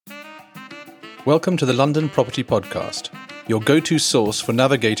Welcome to the London Property Podcast, your go-to source for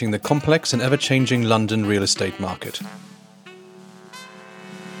navigating the complex and ever-changing London real estate market.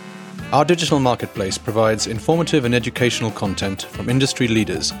 Our digital marketplace provides informative and educational content from industry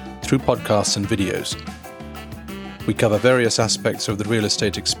leaders through podcasts and videos. We cover various aspects of the real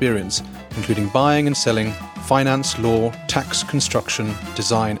estate experience, including buying and selling, finance, law, tax, construction,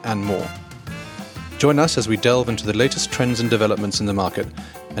 design, and more. Join us as we delve into the latest trends and developments in the market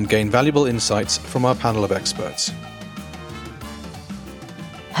and gain valuable insights from our panel of experts.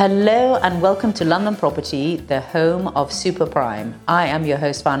 Hello and welcome to London Property, the home of Super Prime. I am your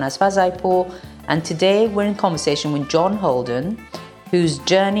host Farnaz Fazaipour, and today we're in conversation with John Holden, whose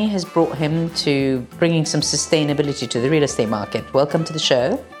journey has brought him to bringing some sustainability to the real estate market. Welcome to the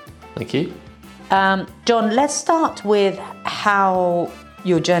show. Thank you. John, let's start with how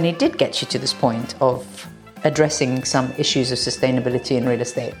your journey did get you to this point of addressing some issues of sustainability in real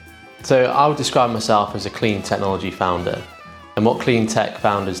estate. So I would describe myself as a clean technology founder. And what clean tech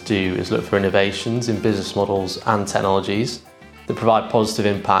founders do is look for innovations in business models and technologies that provide positive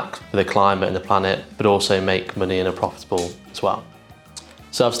impact for the climate and the planet, but also make money and are profitable as well.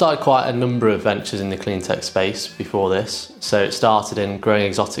 So I've started quite a number of ventures in the clean tech space before this. So it started in growing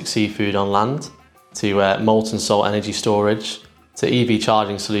exotic seafood on land, to molten salt energy storage, to EV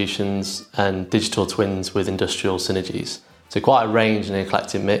charging solutions and digital twins with industrial synergies. So quite a range and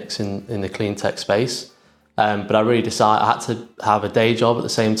eclectic mix in the clean tech space. But I really decided I had to have a day job at the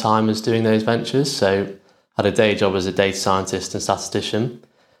same time as doing those ventures. So I had a day job as a data scientist and statistician.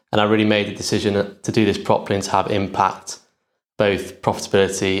 And I really made the decision to do this properly and to have impact, both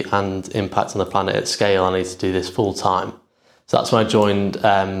profitability and impact on the planet at scale. I need to do this full time. So that's when I joined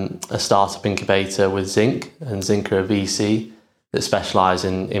a startup incubator with Zinc, and Zinc are a VC that specialise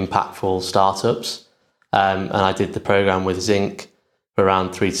in impactful startups. And I did the programme with Zinc for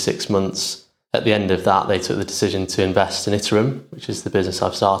around 3 to 6 months. At the end of that, they took the decision to invest in Iterum, which is the business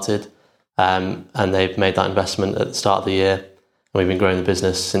I've started. And they've made that investment at the start of the year. And we've been growing the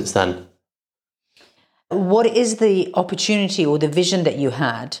business since then. What is the opportunity or the vision that you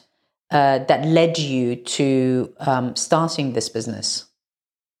had that led you to starting this business?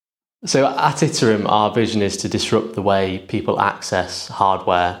 So at Iterum, our vision is to disrupt the way people access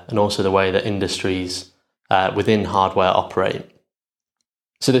hardware and also the way that industries within hardware operate.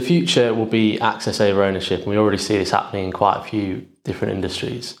 So the future will be access over ownership, and we already see this happening in quite a few different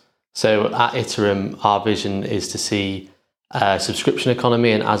industries. So at Iterum, our vision is to see a subscription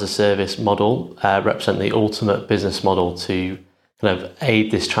economy and as a service model represent the ultimate business model to kind of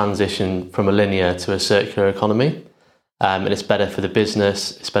aid this transition from a linear to a circular economy. And it's better for the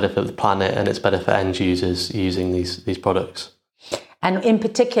business, it's better for the planet, and it's better for end users using these products. And in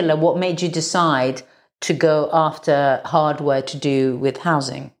particular, what made you decide to go after hardware to do with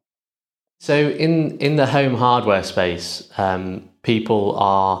housing? So in the home hardware space, people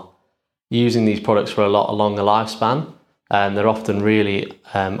are using these products for a lot longer lifespan, and they're often really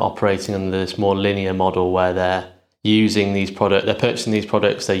operating under this more linear model where they're using these products, they're purchasing these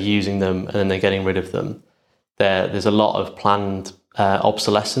products, they're using them, and then they're getting rid of them. There's a lot of planned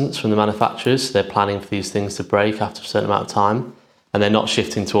obsolescence from the manufacturers. They're planning for these things to break after a certain amount of time, and they're not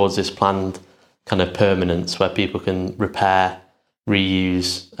shifting towards this planned kind of permanence where people can repair,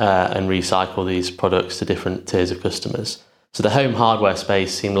 reuse, and recycle these products to different tiers of customers. So the home hardware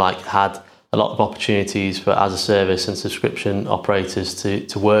space seemed like it had a lot of opportunities for as a service and subscription operators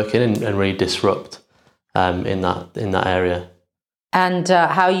to work in and really disrupt in that area. And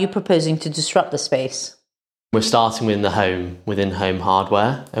how are you proposing to disrupt the space? We're starting within home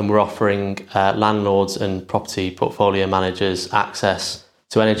hardware, and we're offering landlords and property portfolio managers access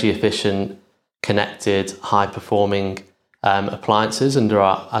to energy efficient, connected, high performing appliances under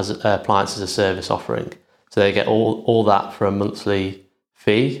our appliance as a service offering. So they get all that for a monthly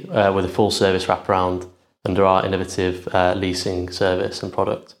fee with a full service wraparound under our innovative leasing service and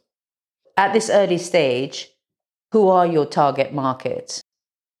product. At this early stage, who are your target markets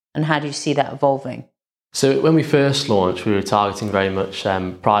and how do you see that evolving? So when we first launched, we were targeting very much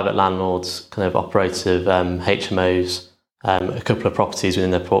private landlords, kind of operative HMOs, a couple of properties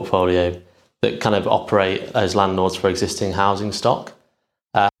within their portfolio that kind of operate as landlords for existing housing stock.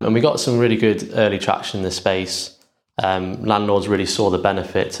 And we got some really good early traction in the space. Landlords really saw the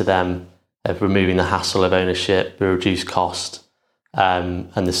benefit to them of removing the hassle of ownership, the reduced cost,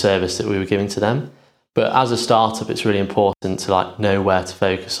 and the service that we were giving to them. But as a startup, it's really important to know where to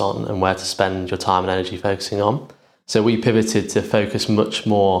focus on and where to spend your time and energy focusing on. So we pivoted to focus much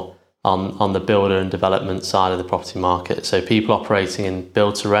more on the builder and development side of the property market. So people operating in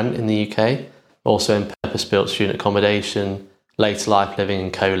build to rent in the UK, also in purpose-built student accommodation, later life living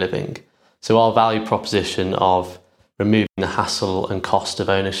and co-living. So our value proposition of removing the hassle and cost of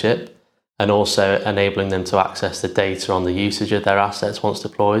ownership and also enabling them to access the data on the usage of their assets once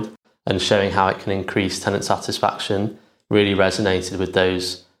deployed and showing how it can increase tenant satisfaction really resonated with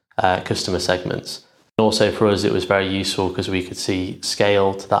those customer segments. And also for us, it was very useful because we could see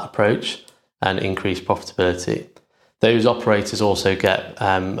scale to that approach and increased profitability. Those operators also get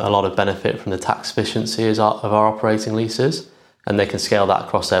a lot of benefit from the tax efficiency of our operating leases, and they can scale that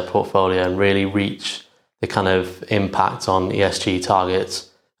across their portfolio and really reach the kind of impact on ESG targets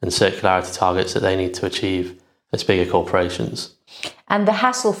and circularity targets that they need to achieve as bigger corporations. And the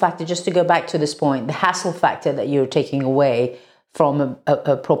hassle factor, just to go back to this point, the hassle factor that you're taking away from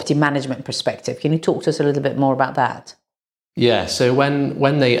a property management perspective, can you talk to us a little bit more about that? Yeah, so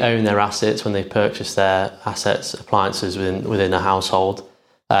when they own their assets, when they purchase their assets, appliances within a household,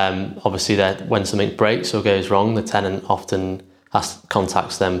 obviously when something breaks or goes wrong, the tenant often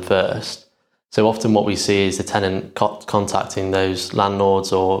contacts them first. So often what we see is the tenant contacting those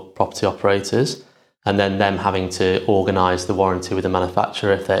landlords or property operators, and then them having to organise the warranty with the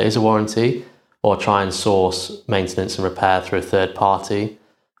manufacturer if there is a warranty, or try and source maintenance and repair through a third party,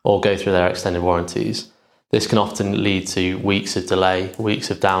 or go through their extended warranties. This can often lead to weeks of delay, weeks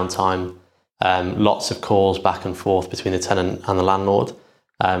of downtime, lots of calls back and forth between the tenant and the landlord,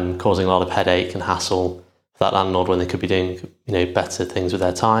 causing a lot of headache and hassle for that landlord when they could be doing better things with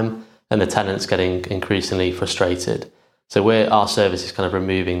their time, and the tenant's getting increasingly frustrated. So our service is kind of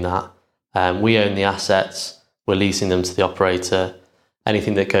removing that. We own the assets, we're leasing them to the operator.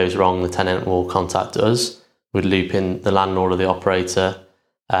 Anything that goes wrong, the tenant will contact us. We'd loop in the landlord or the operator,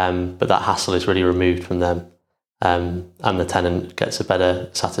 but that hassle is really removed from them, and the tenant gets a better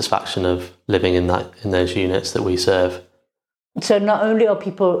satisfaction of living in those units that we serve. So not only are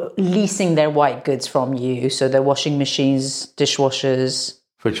people leasing their white goods from you, so their washing machines, dishwashers,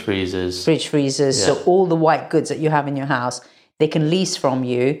 fridge freezers, yeah. So all the white goods that you have in your house, they can lease from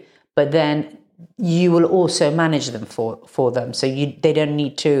you, but then you will also manage them for them. So they don't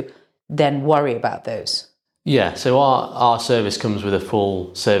need to then worry about those. Yeah, so our service comes with a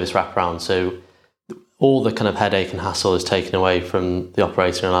full service wraparound. So all the kind of headache and hassle is taken away from the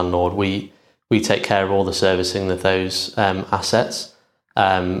operator and landlord. We take care of all the servicing of those assets,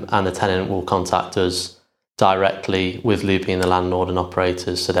 and the tenant will contact us directly with looping in the landlord and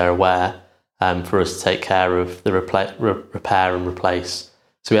operators so they're aware, for us to take care of the repair and replace.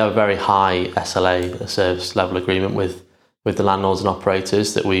 So we have a very high SLA, a service level agreement with the landlords and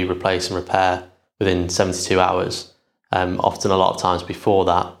operators that we replace and repair within 72 hours, often a lot of times before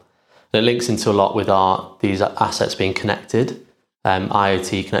that. And it links into a lot with these assets being connected,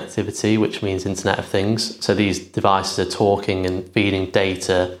 IoT connectivity, which means Internet of Things. So these devices are talking and feeding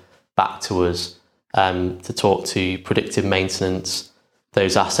data back to us to talk to predictive maintenance,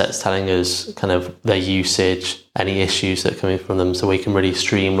 those assets telling us kind of their usage, any issues that are coming from them, so we can really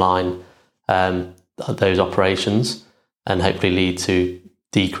streamline those operations and hopefully lead to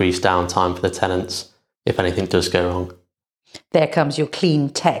decreased downtime for the tenants if anything does go wrong. There comes your clean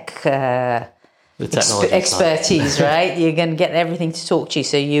tech expertise, right? You're going to get everything to talk to you,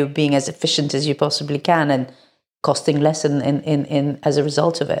 so you're being as efficient as you possibly can and costing less in as a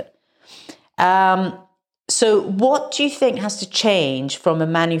result of it. So what do you think has to change from a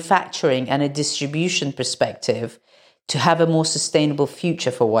manufacturing and a distribution perspective to have a more sustainable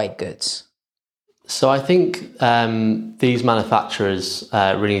future for white goods? So I think these manufacturers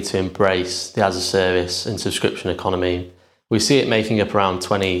really need to embrace the as-a-service and subscription economy. We see it making up around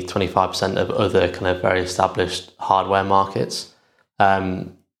 20-25% of other kind of very established hardware markets.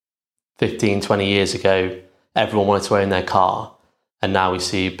 15, 20 years ago, everyone wanted to own their car. And now we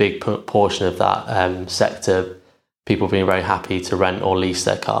see a big portion of that sector, people being very happy to rent or lease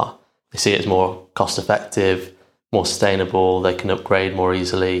their car. They see it as more cost effective, more sustainable, they can upgrade more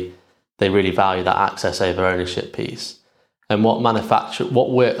easily. They really value that access over ownership piece. And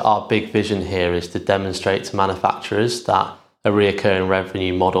our big vision here is to demonstrate to manufacturers that a recurring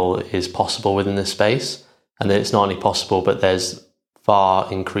revenue model is possible within this space, and that it's not only possible, but there's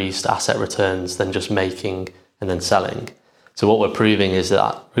far increased asset returns than just making and then selling. So what we're proving is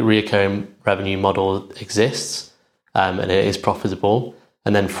that a recurring revenue model exists, and it is profitable.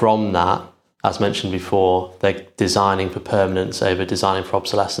 And then from that, as mentioned before, they're designing for permanence over designing for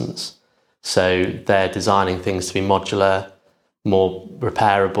obsolescence. So they're designing things to be modular, more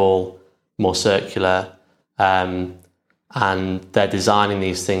repairable, more circular, and they're designing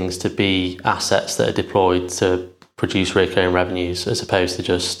these things to be assets that are deployed to produce recurring revenues as opposed to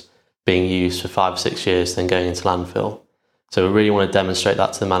just being used for 5 or 6 years then going into landfill. So we really want to demonstrate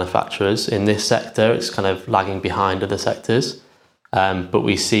that to the manufacturers. In this sector, it's kind of lagging behind other sectors. But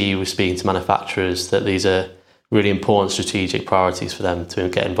we're speaking to manufacturers that these are really important strategic priorities for them to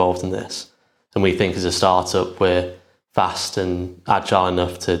get involved in this. And we think as a startup, we're fast and agile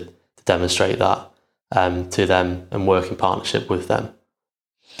enough to demonstrate that to them and work in partnership with them.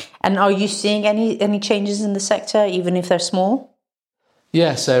 And are you seeing any changes in the sector, even if they're small?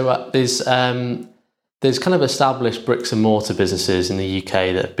 Yeah, so there's kind of established bricks and mortar businesses in the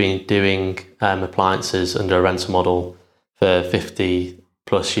UK that have been doing appliances under a rental model for 50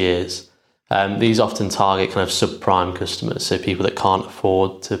 plus years. These often target kind of subprime customers, so people that can't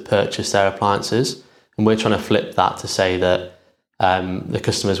afford to purchase their appliances. And we're trying to flip that to say that the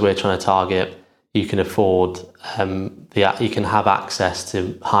customers we're trying to target, you can afford, you can have access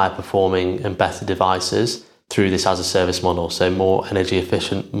to higher performing and better devices through this as a service model. So more energy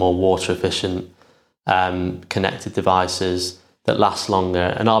efficient, more water efficient, connected devices that last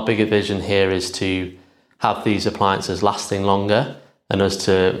longer. And our bigger vision here is to have these appliances lasting longer and us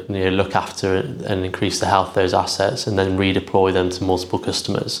to look after and increase the health of those assets and then redeploy them to multiple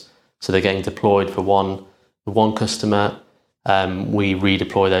customers. So they're getting deployed for one customer, we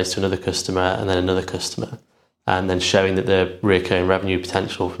redeploy those to another customer and then another customer, and then showing that the recurring revenue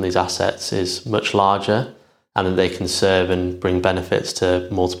potential from these assets is much larger and that they can serve and bring benefits to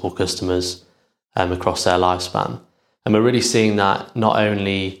multiple customers across their lifespan. And we're really seeing that not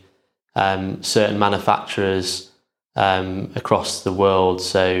only certain manufacturers across the world,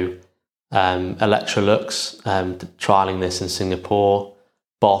 so Electrolux trialling this in Singapore,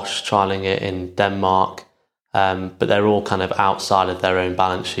 Bosch trialling it in Denmark, but they're all kind of outside of their own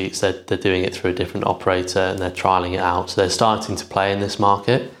balance sheets. They're doing it through a different operator and they're trialling it out. So they're starting to play in this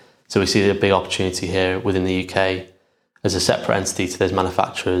market. So we see a big opportunity here within the UK as a separate entity to those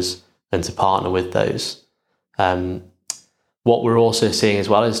manufacturers and to partner with those. What we're also seeing as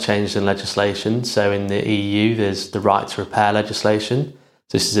well is changes in legislation. So in the EU, there's the right to repair legislation.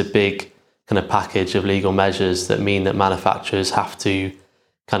 So this is a big kind of package of legal measures that mean that manufacturers have to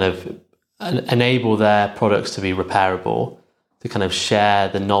kind of enable their products to be repairable, to kind of share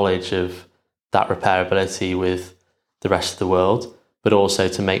the knowledge of that repairability with the rest of the world, but also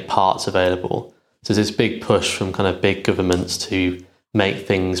to make parts available. So there's this big push from kind of big governments to make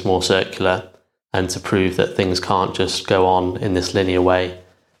things more circular and to prove that things can't just go on in this linear way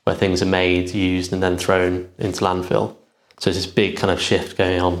where things are made, used and then thrown into landfill. So there's this big kind of shift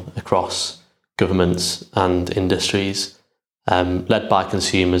going on across governments and industries, led by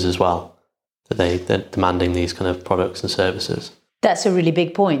consumers as well, that they're demanding these kind of products and services. That's a really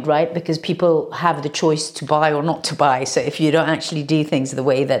big point, right? Because people have the choice to buy or not to buy. So if you don't actually do things the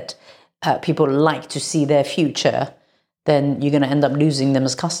way that people like to see their future, then you're going to end up losing them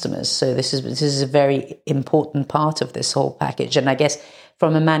as customers. So this is a very important part of this whole package. And I guess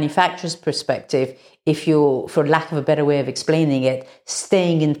from a manufacturer's perspective, if you're, for lack of a better way of explaining it,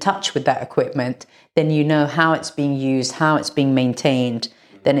 staying in touch with that equipment, then you know how it's being used, how it's being maintained,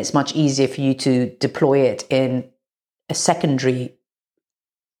 then it's much easier for you to deploy it in a secondary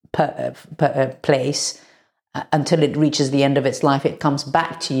place until it reaches the end of its life. It comes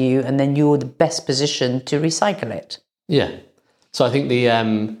back to you and then you're the best positioned to recycle it. Yeah. So I think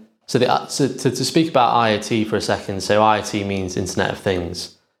to speak about IoT for a second, so IoT means Internet of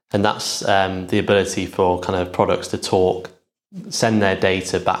Things, and that's the ability for kind of products to talk, send their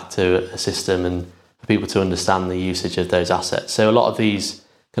data back to a system and for people to understand the usage of those assets. So a lot of these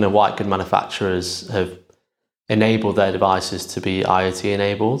kind of white good manufacturers have enabled their devices to be IoT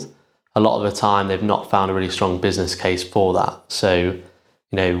enabled. A lot of the time they've not found a really strong business case for that. So,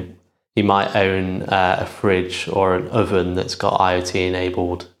 you might own a fridge or an oven that's got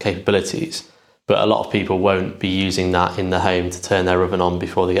IoT-enabled capabilities, but a lot of people won't be using that in the home to turn their oven on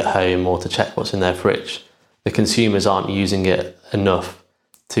before they get home or to check what's in their fridge. The consumers aren't using it enough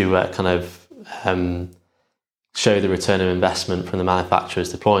to show the return of investment from the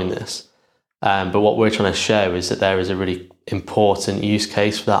manufacturers deploying this. But what we're trying to show is that there is a really important use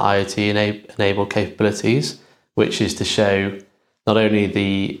case for that IoT-enabled capabilities, which is to show not only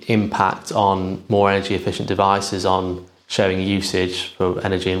the impact on more energy efficient devices on showing usage for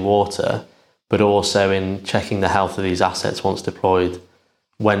energy and water, but also in checking the health of these assets once deployed.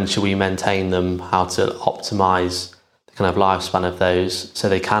 When should we maintain them? How to optimize the kind of lifespan of those so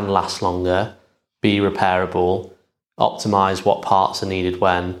they can last longer, be repairable, optimize what parts are needed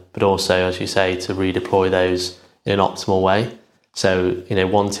when, but also, as you say, to redeploy those in an optimal way. So,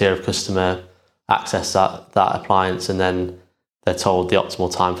 one tier of customer access that appliance and then they're told the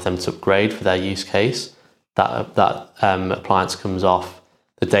optimal time for them to upgrade for their use case. That appliance comes off.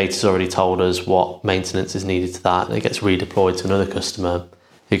 The data's already told us what maintenance is needed to that. And it gets redeployed to another customer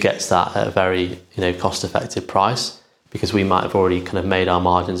who gets that at a very cost-effective price. because we might have already kind of made our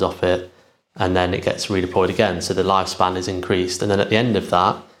margins off it, and then it gets redeployed again. So the lifespan is increased. And then at the end of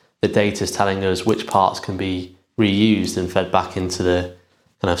that, the data is telling us which parts can be reused and fed back into the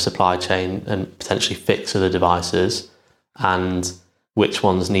kind of supply chain and potentially fix other devices, and which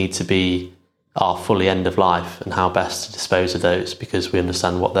ones need to be are fully end of life and how best to dispose of those, because we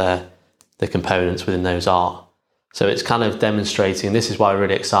understand what the components within those are. So it's kind of demonstrating, this is why we're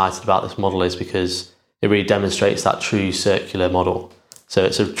really excited about this model, is because it really demonstrates that true circular model. So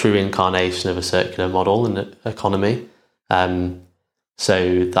it's a true incarnation of a circular model and economy.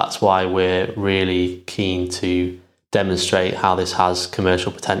 So that's why we're really keen to demonstrate how this has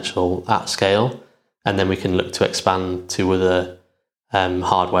commercial potential at scale, and then we can look to expand to other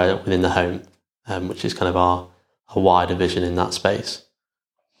hardware within the home, which is kind of our wider vision in that space.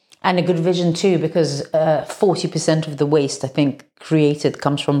 And a good vision too, because 40% of the waste, I think, created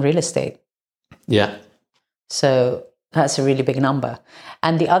comes from real estate. Yeah. So that's a really big number.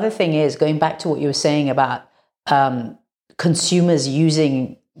 And the other thing is, going back to what you were saying about consumers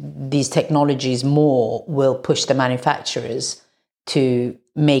using these technologies more will push the manufacturers to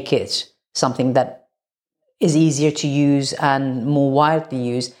make it something that is easier to use and more widely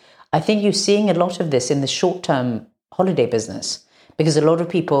used. I think you're seeing a lot of this in the short-term holiday business, because a lot of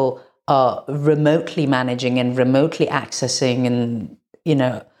people are remotely managing and remotely accessing, and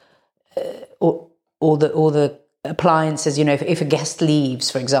all the appliances. If a guest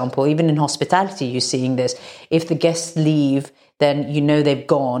leaves, for example, even in hospitality, you're seeing this. If the guests leave, then they've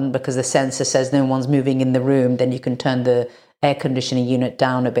gone because the sensor says no one's moving in the room. Then you can turn the air conditioning unit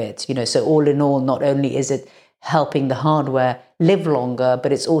down a bit. So all in all, not only is it helping the hardware live longer,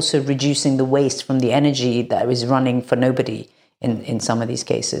 but it's also reducing the waste from the energy that is running for nobody in some of these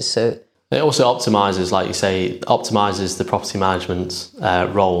cases. So it also optimizes, like you say, optimizes the property management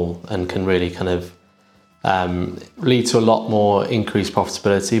role, and can really kind of lead to a lot more increased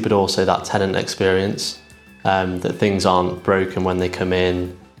profitability, but also that tenant experience, that things aren't broken when they come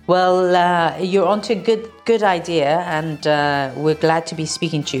in. Well, you're onto a good idea, and we're glad to be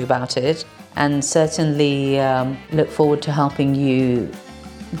speaking to you about it, and certainly look forward to helping you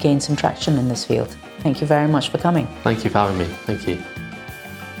gain some traction in this field. Thank you very much for coming. Thank you for having me. Thank you.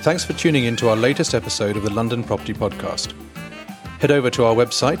 Thanks for tuning in to our latest episode of the London Property Podcast. Head over to our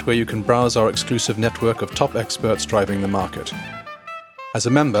website where you can browse our exclusive network of top experts driving the market. As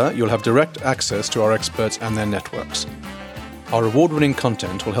a member, you'll have direct access to our experts and their networks. Our award-winning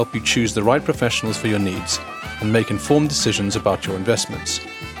content will help you choose the right professionals for your needs and make informed decisions about your investments.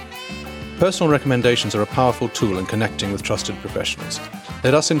 Personal recommendations are a powerful tool in connecting with trusted professionals.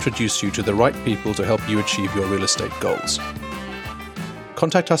 Let us introduce you to the right people to help you achieve your real estate goals.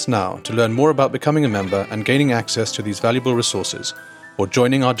 Contact us now to learn more about becoming a member and gaining access to these valuable resources, or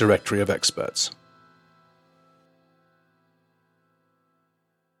joining our directory of experts.